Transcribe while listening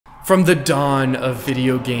From the dawn of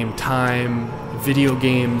video game time, video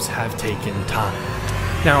games have taken time.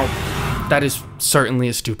 Now, that is certainly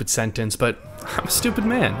a stupid sentence, but I'm a stupid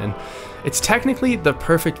man, and it's technically the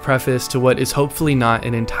perfect preface to what is hopefully not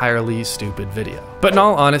an entirely stupid video. But in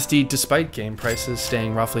all honesty, despite game prices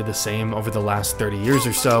staying roughly the same over the last 30 years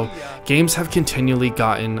or so, games have continually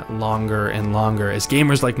gotten longer and longer as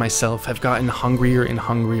gamers like myself have gotten hungrier and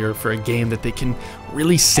hungrier for a game that they can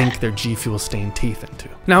really sink their G Fuel stained teeth into.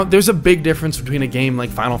 Now, there's a big difference between a game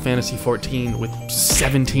like Final Fantasy XIV with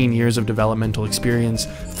 17 years of developmental experience,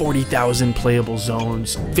 40,000 playable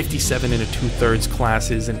zones, 57 and 2/3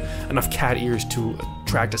 classes, and enough cat ears to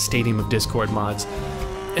attract a stadium of Discord mods,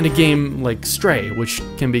 and a game like Stray, which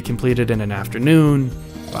can be completed in an afternoon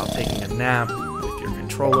while taking a nap with your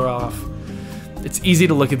controller off. It's easy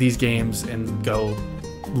to look at these games and go,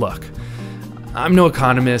 look, I'm no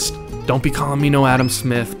economist, don't be calling me no Adam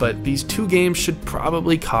Smith, but these two games should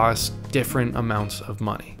probably cost different amounts of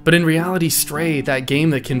money. But in reality, Stray, that game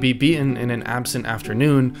that can be beaten in an absent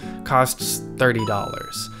afternoon, costs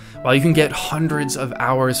 $30. While you can get hundreds of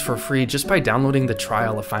hours for free just by downloading the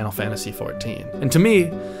trial of Final Fantasy XIV. And to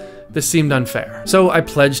me, this seemed unfair. So I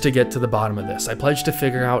pledged to get to the bottom of this. I pledged to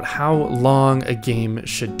figure out how long a game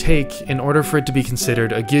should take in order for it to be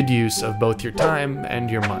considered a good use of both your time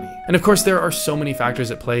and your money. And of course, there are so many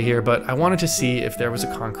factors at play here, but I wanted to see if there was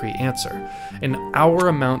a concrete answer. An hour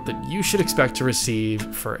amount that you should expect to receive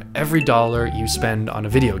for every dollar you spend on a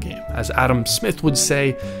video game. As Adam Smith would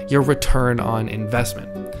say, your return on investment.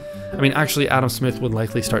 I mean, actually, Adam Smith would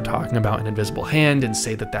likely start talking about an invisible hand and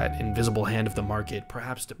say that that invisible hand of the market,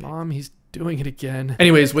 perhaps to Mom, he's doing it again.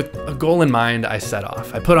 Anyways, with a goal in mind, I set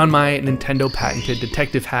off. I put on my Nintendo patented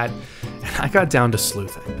detective hat, and I got down to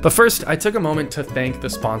sleuthing. But first, I took a moment to thank the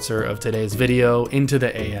sponsor of today's video, Into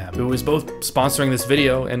the AM, who is both sponsoring this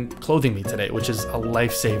video and clothing me today, which is a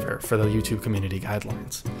lifesaver for the YouTube community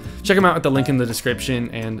guidelines. Check them out at the link in the description,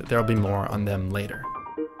 and there'll be more on them later.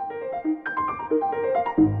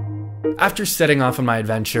 After setting off on my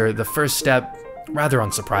adventure, the first step, rather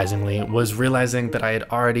unsurprisingly, was realizing that I had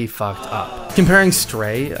already fucked up. Comparing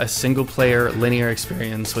Stray, a single-player linear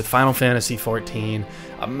experience, with Final Fantasy XIV,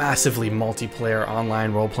 a massively multiplayer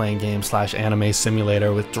online role-playing game / anime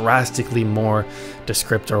simulator with drastically more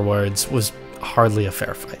descriptor words, was hardly a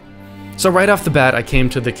fair fight. So right off the bat, I came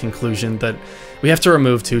to the conclusion that we have to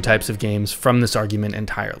remove two types of games from this argument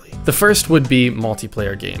entirely. The first would be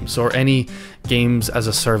multiplayer games, or any games as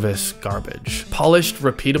a service garbage. Polished,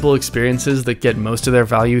 repeatable experiences that get most of their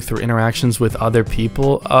value through interactions with other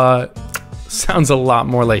people, sounds a lot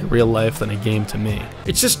more like real life than a game to me.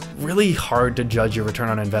 It's just really hard to judge your return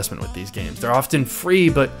on investment with these games. They're often free,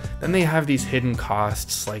 but then they have these hidden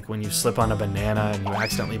costs, like when you slip on a banana and you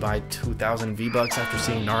accidentally buy 2,000 V-Bucks after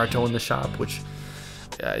seeing Naruto in the shop, which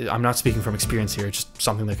I'm not speaking from experience here, it's just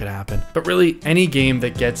something that could happen. But really, any game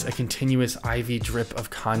that gets a continuous IV drip of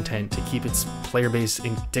content to keep its player base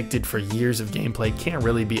addicted for years of gameplay can't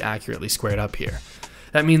really be accurately squared up here.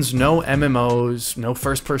 That means no MMOs, no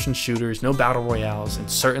first-person shooters, no battle royales,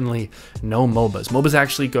 and certainly no MOBAs. MOBAs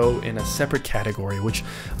actually go in a separate category, which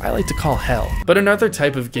I like to call hell. But another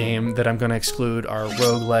type of game that I'm going to exclude are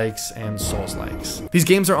roguelikes and Souls-likes. These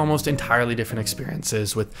games are almost entirely different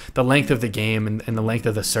experiences, with the length of the game and the length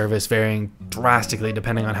of the service varying drastically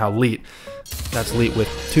depending on how elite, that's elite with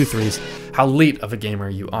 2 3s, how elite of a gamer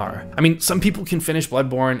you are. I mean, some people can finish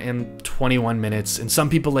Bloodborne in 21 minutes, and some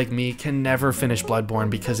people like me can never finish Bloodborne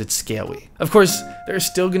because it's scaly. Of course, there's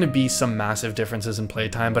still going to be some massive differences in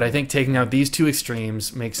playtime, but I think taking out these two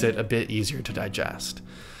extremes makes it a bit easier to digest.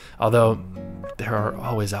 Although, there are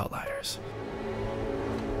always outliers.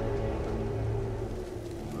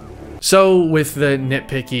 So with the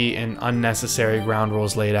nitpicky and unnecessary ground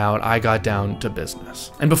rules laid out, I got down to business.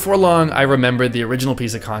 And before long, I remembered the original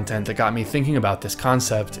piece of content that got me thinking about this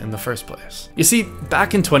concept in the first place. You see,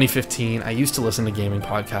 back in 2015, I used to listen to gaming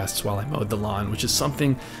podcasts while I mowed the lawn, which is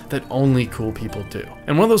something that only cool people do.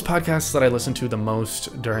 And one of those podcasts that I listened to the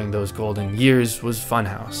most during those golden years was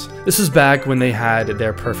Funhouse. This was back when they had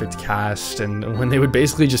their perfect cast and when they would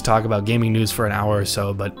basically just talk about gaming news for an hour or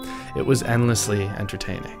so, but it was endlessly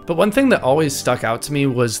entertaining. But one thing that always stuck out to me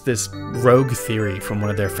was this rogue theory from one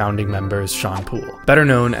of their founding members, Sean Poole, better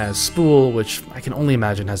known as Spool, which I can only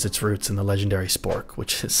imagine has its roots in the legendary Spork,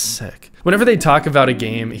 which is sick. Whenever they talk about a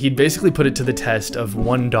game, he'd basically put it to the test of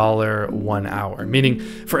 $1 1 hour, meaning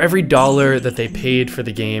for every dollar that they paid for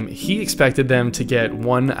the game, he expected them to get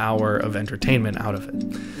 1 hour of entertainment out of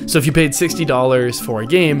it. So if you paid $60 for a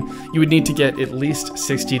game, you would need to get at least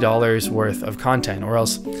 $60 worth of content, or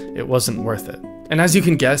else it wasn't worth it. And as you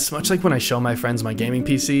can guess, much like when I show my friends my gaming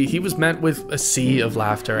PC, he was met with a sea of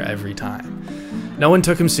laughter every time. No one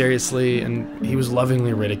took him seriously, and he was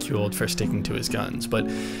lovingly ridiculed for sticking to his guns. But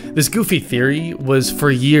this goofy theory was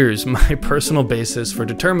for years my personal basis for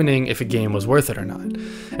determining if a game was worth it or not.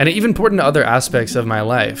 And it even poured into other aspects of my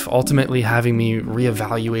life, ultimately having me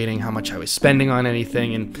reevaluating how much I was spending on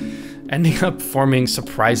anything and ending up forming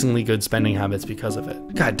surprisingly good spending habits because of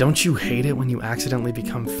it. God, don't you hate it when you accidentally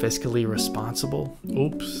become fiscally responsible?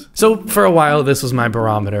 Oops. So for a while, this was my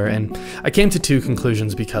barometer, and I came to two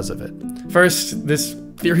conclusions because of it. First, this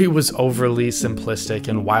theory was overly simplistic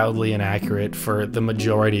and wildly inaccurate for the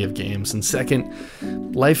majority of games. And second,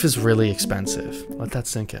 life is really expensive. Let that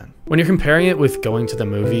sink in. When you're comparing it with going to the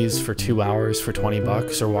movies for 2 hours for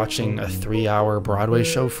 $20 or watching a 3-hour Broadway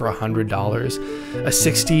show for $100, a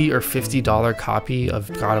 $60 or $50 copy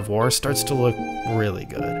of God of War starts to look really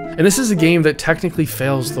good. And this is a game that technically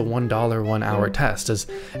fails the $1 1-hour test, as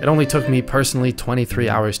it only took me personally 23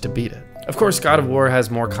 hours to beat it. Of course, God of War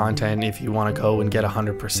has more content if you want to go and get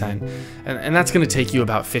 100%, and that's going to take you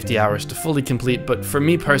about 50 hours to fully complete, but for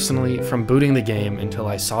me personally, from booting the game until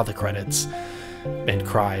I saw the credits and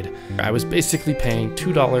cried, I was basically paying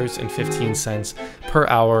 $2.15 per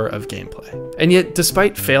hour of gameplay. And yet,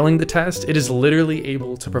 despite failing the test, it is literally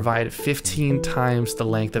able to provide 15 times the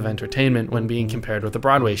length of entertainment when being compared with a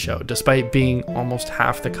Broadway show, despite being almost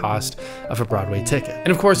half the cost of a Broadway ticket. And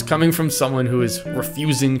of course, coming from someone who is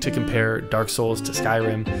refusing to compare Dark Souls to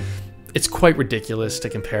Skyrim, it's quite ridiculous to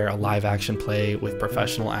compare a live-action play with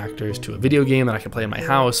professional actors to a video game that I can play in my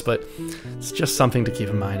house, but it's just something to keep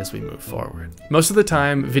in mind as we move forward. Most of the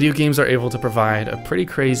time, video games are able to provide a pretty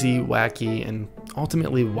crazy, wacky, and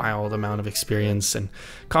ultimately wild amount of experience, and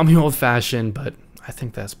call me old-fashioned, but I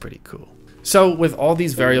think that's pretty cool. So with all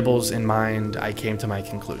these variables in mind, I came to my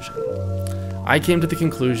conclusion. I came to the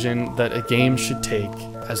conclusion that a game should take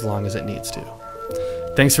as long as it needs to.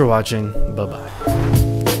 Thanks for watching, bye-bye.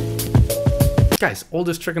 Guys,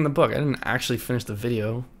 oldest trick in the book. I didn't actually finish the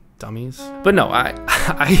video, dummies. But no,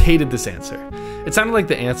 I hated this answer. It sounded like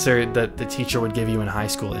the answer that the teacher would give you in high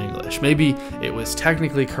school English. Maybe it was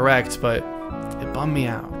technically correct, but it bummed me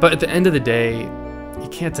out. But at the end of the day, you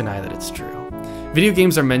can't deny that it's true. Video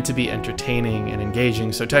games are meant to be entertaining and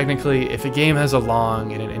engaging, so technically, if a game has a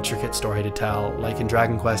long and an intricate story to tell, like in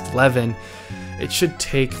Dragon Quest XI, it should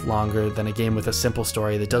take longer than a game with a simple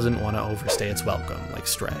story that doesn't want to overstay its welcome, like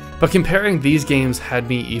Stray. But comparing these games had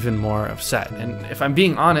me even more upset, and if I'm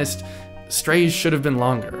being honest, Stray should have been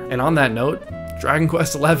longer. And on that note, Dragon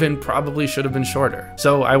Quest XI probably should have been shorter.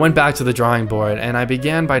 So I went back to the drawing board and I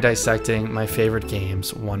began by dissecting my favorite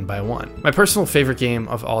games one by one. My personal favorite game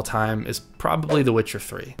of all time is probably The Witcher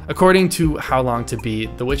 3. According to How Long to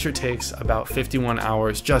Beat, The Witcher takes about 51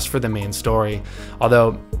 hours just for the main story,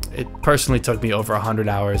 although it personally took me over 100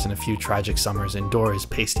 hours and a few tragic summers indoors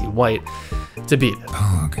pasty white to beat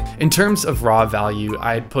it. In terms of raw value,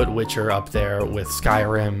 I'd put Witcher up there with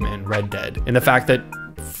Skyrim and Red Dead, in the fact that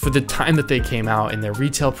for the time that they came out and their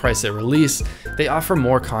retail price at release, they offer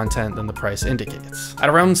more content than the price indicates. At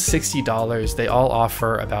around $60, they all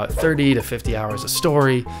offer about 30 to 50 hours of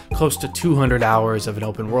story, close to 200 hours of an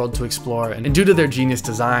open world to explore, and due to their genius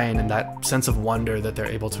design and that sense of wonder that they're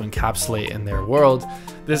able to encapsulate in their world,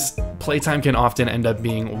 this playtime can often end up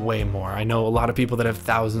being way more. I know a lot of people that have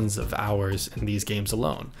thousands of hours in these games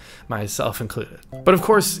alone, myself included. But of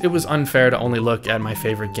course, it was unfair to only look at my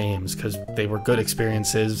favorite games because they were good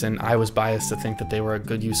experiences and I was biased to think that they were a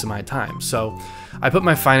good use of my time. So I put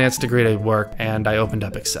my finance degree to work and I opened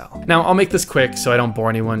up Excel. Now I'll make this quick so I don't bore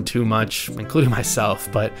anyone too much, including myself,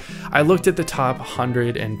 but I looked at the top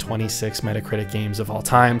 126 Metacritic games of all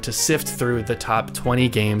time to sift through the top 20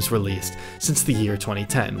 games released since the year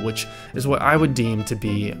 2010, which is what I would deem to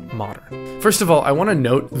be modern. First of all, I want to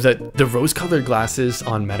note that the rose-colored glasses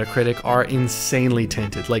on Metacritic are insanely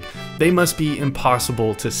tinted. Like, they must be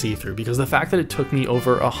impossible to see through, because the fact that it took me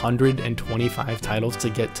over 125 titles to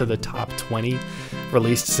get to the top 20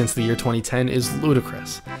 released since the year 2010 is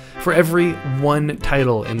ludicrous. For every one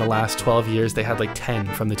title in the last 12 years, they had like 10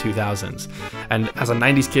 from the 2000s. And as a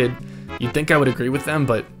 90s kid, you'd think I would agree with them,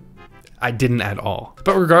 but I didn't at all.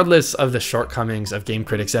 But regardless of the shortcomings of game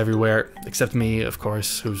critics everywhere, except me, of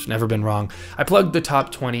course, who's never been wrong, I plugged the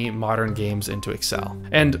top 20 modern games into Excel.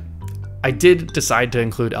 And I did decide to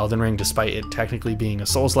include Elden Ring despite it technically being a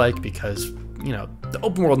Souls-like because, you know, the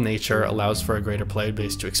open world nature allows for a greater player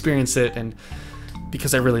base to experience it, and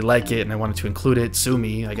because I really like it and I wanted to include it. Sue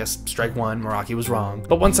me, I guess strike one, Meraki was wrong.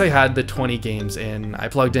 But once I had the 20 games in, I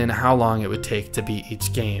plugged in how long it would take to beat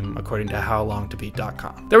each game according to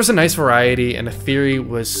howlongtobeat.com. There was a nice variety and a theory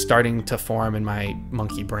was starting to form in my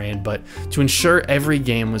monkey brain, but to ensure every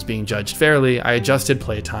game was being judged fairly, I adjusted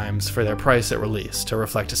play times for their price at release to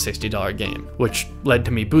reflect a $60 game, which led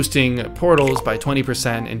to me boosting Portals by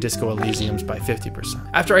 20% and Disco Elysium's by 50%.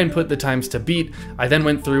 After I input the times to beat, I then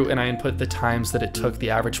went through and I input the times that it took the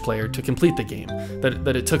average player to complete the game,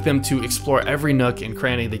 that it took them to explore every nook and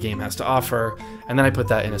cranny the game has to offer, and then I put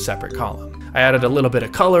that in a separate column. I added a little bit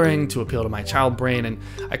of coloring to appeal to my child brain, and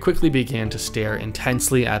I quickly began to stare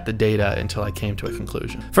intensely at the data until I came to a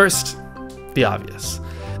conclusion. First, the obvious.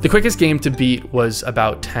 The quickest game to beat was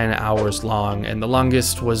about 10 hours long, and the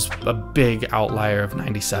longest was a big outlier of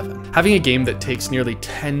 97. Having a game that takes nearly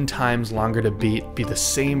 10 times longer to beat be the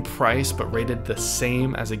same price but rated the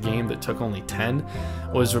same as a game that took only 10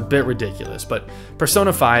 was a bit ridiculous, but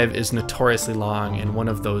Persona 5 is notoriously long and one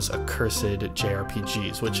of those accursed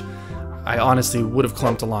JRPGs, which I honestly would have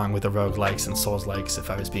clumped along with the roguelikes and Souls-likes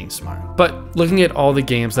if I was being smart. But looking at all the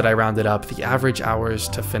games that I rounded up, the average hours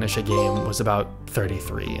to finish a game was about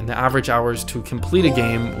 33, and the average hours to complete a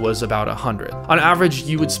game was about 100. On average,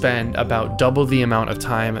 you would spend about double the amount of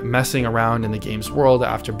time messing around in the game's world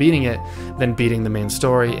after beating it than beating the main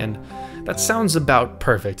story, and that sounds about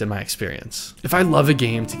perfect in my experience. If I love a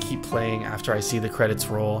game to keep playing after I see the credits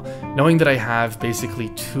roll, knowing that I have basically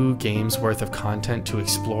 2 games worth of content to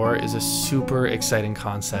explore is a super exciting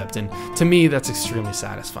concept, and to me that's extremely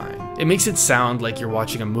satisfying. It makes it sound like you're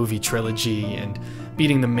watching a movie trilogy and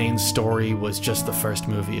beating the main story was just the first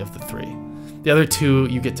movie of the 3. The other 2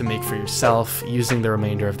 you get to make for yourself using the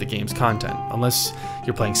remainder of the game's content, unless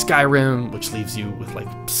you're playing Skyrim, which leaves you with like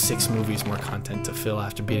 6 movies more content to fill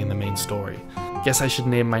after beating the main story. Guess I should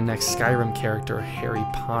name my next Skyrim character Harry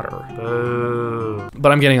Potter.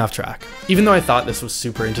 But I'm getting off track. Even though I thought this was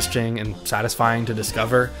super interesting and satisfying to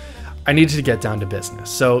discover, I needed to get down to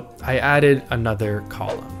business, so I added another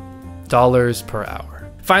column, dollars per hour.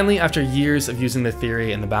 Finally, after years of using the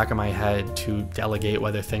theory in the back of my head to delegate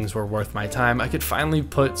whether things were worth my time, I could finally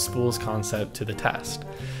put Spool's concept to the test.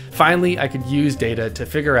 Finally, I could use data to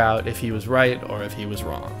figure out if he was right or if he was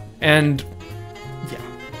wrong. And yeah,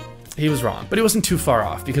 he was wrong, but he wasn't too far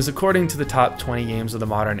off, because according to the top 20 games of the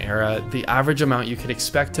modern era, the average amount you could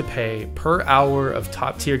expect to pay per hour of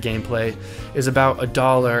top-tier gameplay is about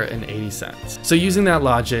 $1.80. So using that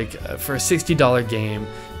logic, for a $60 game,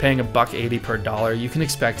 paying $1.80 per dollar, you can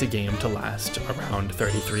expect a game to last around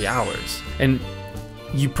 33 hours. And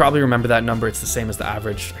you probably remember that number, it's the same as the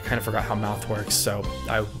average. I kind of forgot how math works, so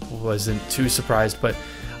I wasn't too surprised, but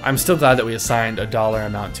I'm still glad that we assigned a dollar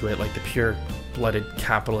amount to it, like the pure-blooded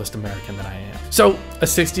capitalist American that I am. So a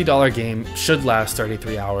 $60 game should last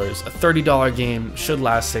 33 hours, a $30 game should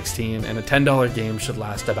last 16, and a $10 game should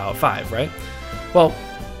last about 5, right? Well,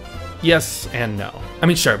 yes and no. I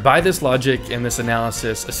mean, sure, by this logic and this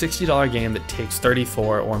analysis, a $60 game that takes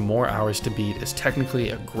 34 or more hours to beat is technically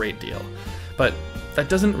a great deal, but that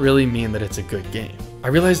doesn't really mean that it's a good game. I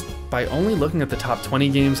realized by only looking at the top 20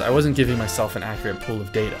 games, I wasn't giving myself an accurate pool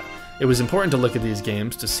of data. It was important to look at these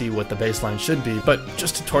games to see what the baseline should be, but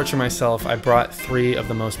just to torture myself, I brought 3 of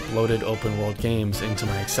the most bloated open world games into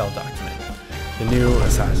my Excel document. The new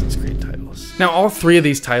Assassin's Creed titles. Now, all 3 of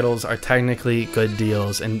these titles are technically good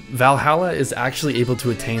deals, and Valhalla is actually able to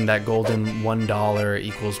attain that golden $1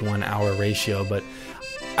 equals 1 hour ratio, but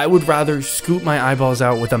I would rather scoop my eyeballs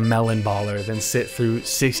out with a melon baller than sit through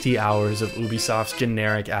 60 hours of Ubisoft's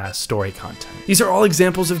generic-ass story content. These are all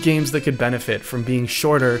examples of games that could benefit from being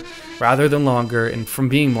shorter rather than longer and from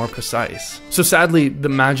being more precise. So sadly, the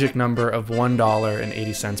magic number of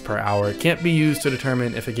 $1.80 per hour can't be used to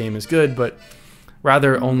determine if a game is good, but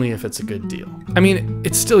rather only if it's a good deal. I mean,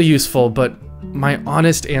 it's still useful, but my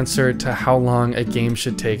honest answer to how long a game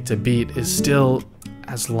should take to beat is still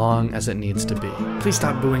as long as it needs to be. Please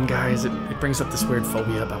stop booing, guys. It brings up this weird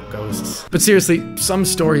phobia about ghosts. But seriously, some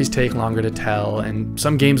stories take longer to tell, and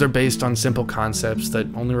some games are based on simple concepts that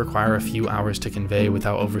only require a few hours to convey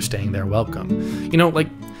without overstaying their welcome. You know, like,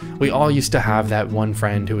 we all used to have that one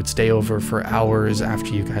friend who would stay over for hours after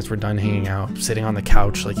you guys were done hanging out, sitting on the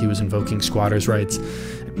couch like he was invoking squatters' rights.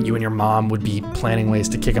 You and your mom would be planning ways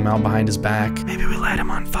to kick him out behind his back. Maybe we light him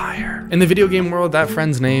on fire. In the video game world, that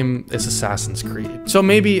friend's name is Assassin's Creed. So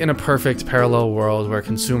maybe in a perfect parallel world where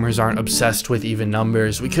consumers aren't obsessed with even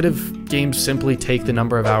numbers, we could have games simply take the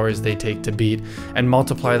number of hours they take to beat and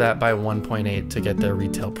multiply that by 1.8 to get their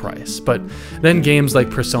retail price. But then games like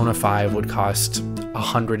Persona 5 would cost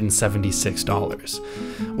 $176.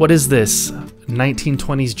 What is this,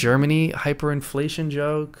 1920s Germany hyperinflation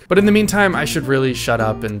joke? But in the meantime, I should really shut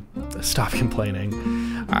up and stop complaining.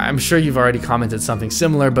 I'm sure you've already commented something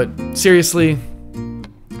similar, but seriously,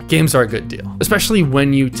 games are a good deal, especially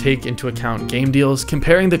when you take into account game deals.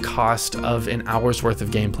 Comparing the cost of an hour's worth of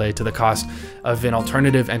gameplay to the cost of an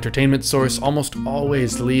alternative entertainment source almost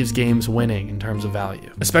always leaves games winning in terms of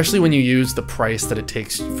value, especially when you use the price that it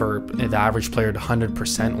takes for the average player to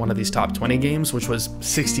 100% one of these top 20 games, which was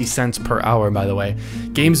 60 cents per hour, by the way.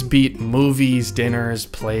 Games beat movies, dinners,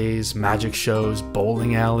 plays, magic shows,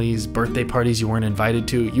 bowling alleys, birthday parties you weren't invited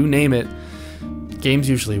to, you name it. Games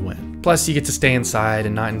usually win. Plus, you get to stay inside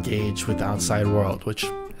and not engage with the outside world, which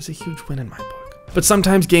is a huge win in my book. But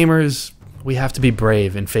sometimes gamers, we have to be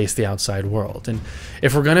brave and face the outside world. And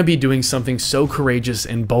if we're gonna be doing something so courageous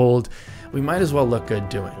and bold, we might as well look good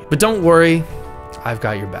doing it. But don't worry, I've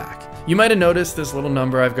got your back. You might have noticed this little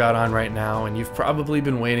number I've got on right now, and you've probably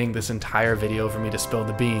been waiting this entire video for me to spill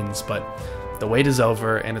the beans, but the wait is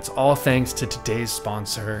over, and it's all thanks to today's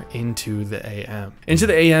sponsor, Into the AM. Into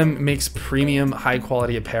the AM makes premium,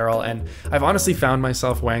 high-quality apparel, and I've honestly found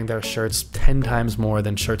myself wearing their shirts 10 times more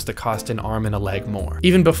than shirts that cost an arm and a leg more.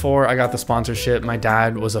 Even before I got the sponsorship, my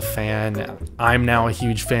dad was a fan. I'm now a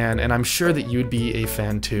huge fan, and I'm sure that you'd be a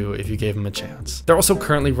fan too if you gave him a chance. They're also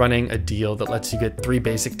currently running a deal that lets you get 3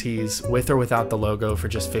 basic tees with or without the logo for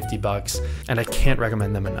just 50 bucks, and I can't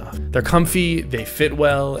recommend them enough. They're comfy, they fit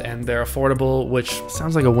well, and they're affordable, which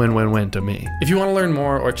sounds like a win-win-win to me. If you want to learn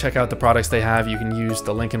more or check out the products they have, you can use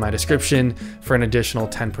the link in my description for an additional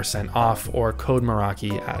 10% off, or code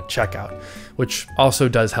Meraki at checkout, which also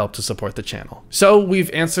does help to support the channel. So we've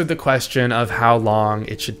answered the question of how long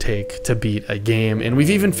it should take to beat a game, and we've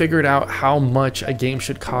even figured out how much a game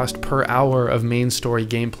should cost per hour of main story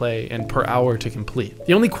gameplay and per hour to complete.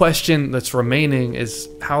 The only question that's remaining is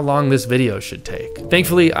how long this video should take.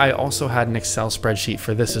 Thankfully, I also had an Excel spreadsheet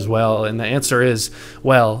for this as well, and the answer is,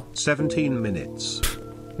 well, 17 minutes.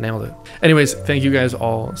 Nailed it. Anyways, thank you guys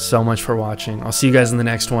all so much for watching. I'll see you guys in the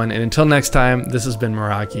next one, and until next time, this has been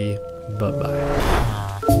Meraki.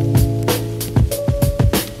 Bye-bye.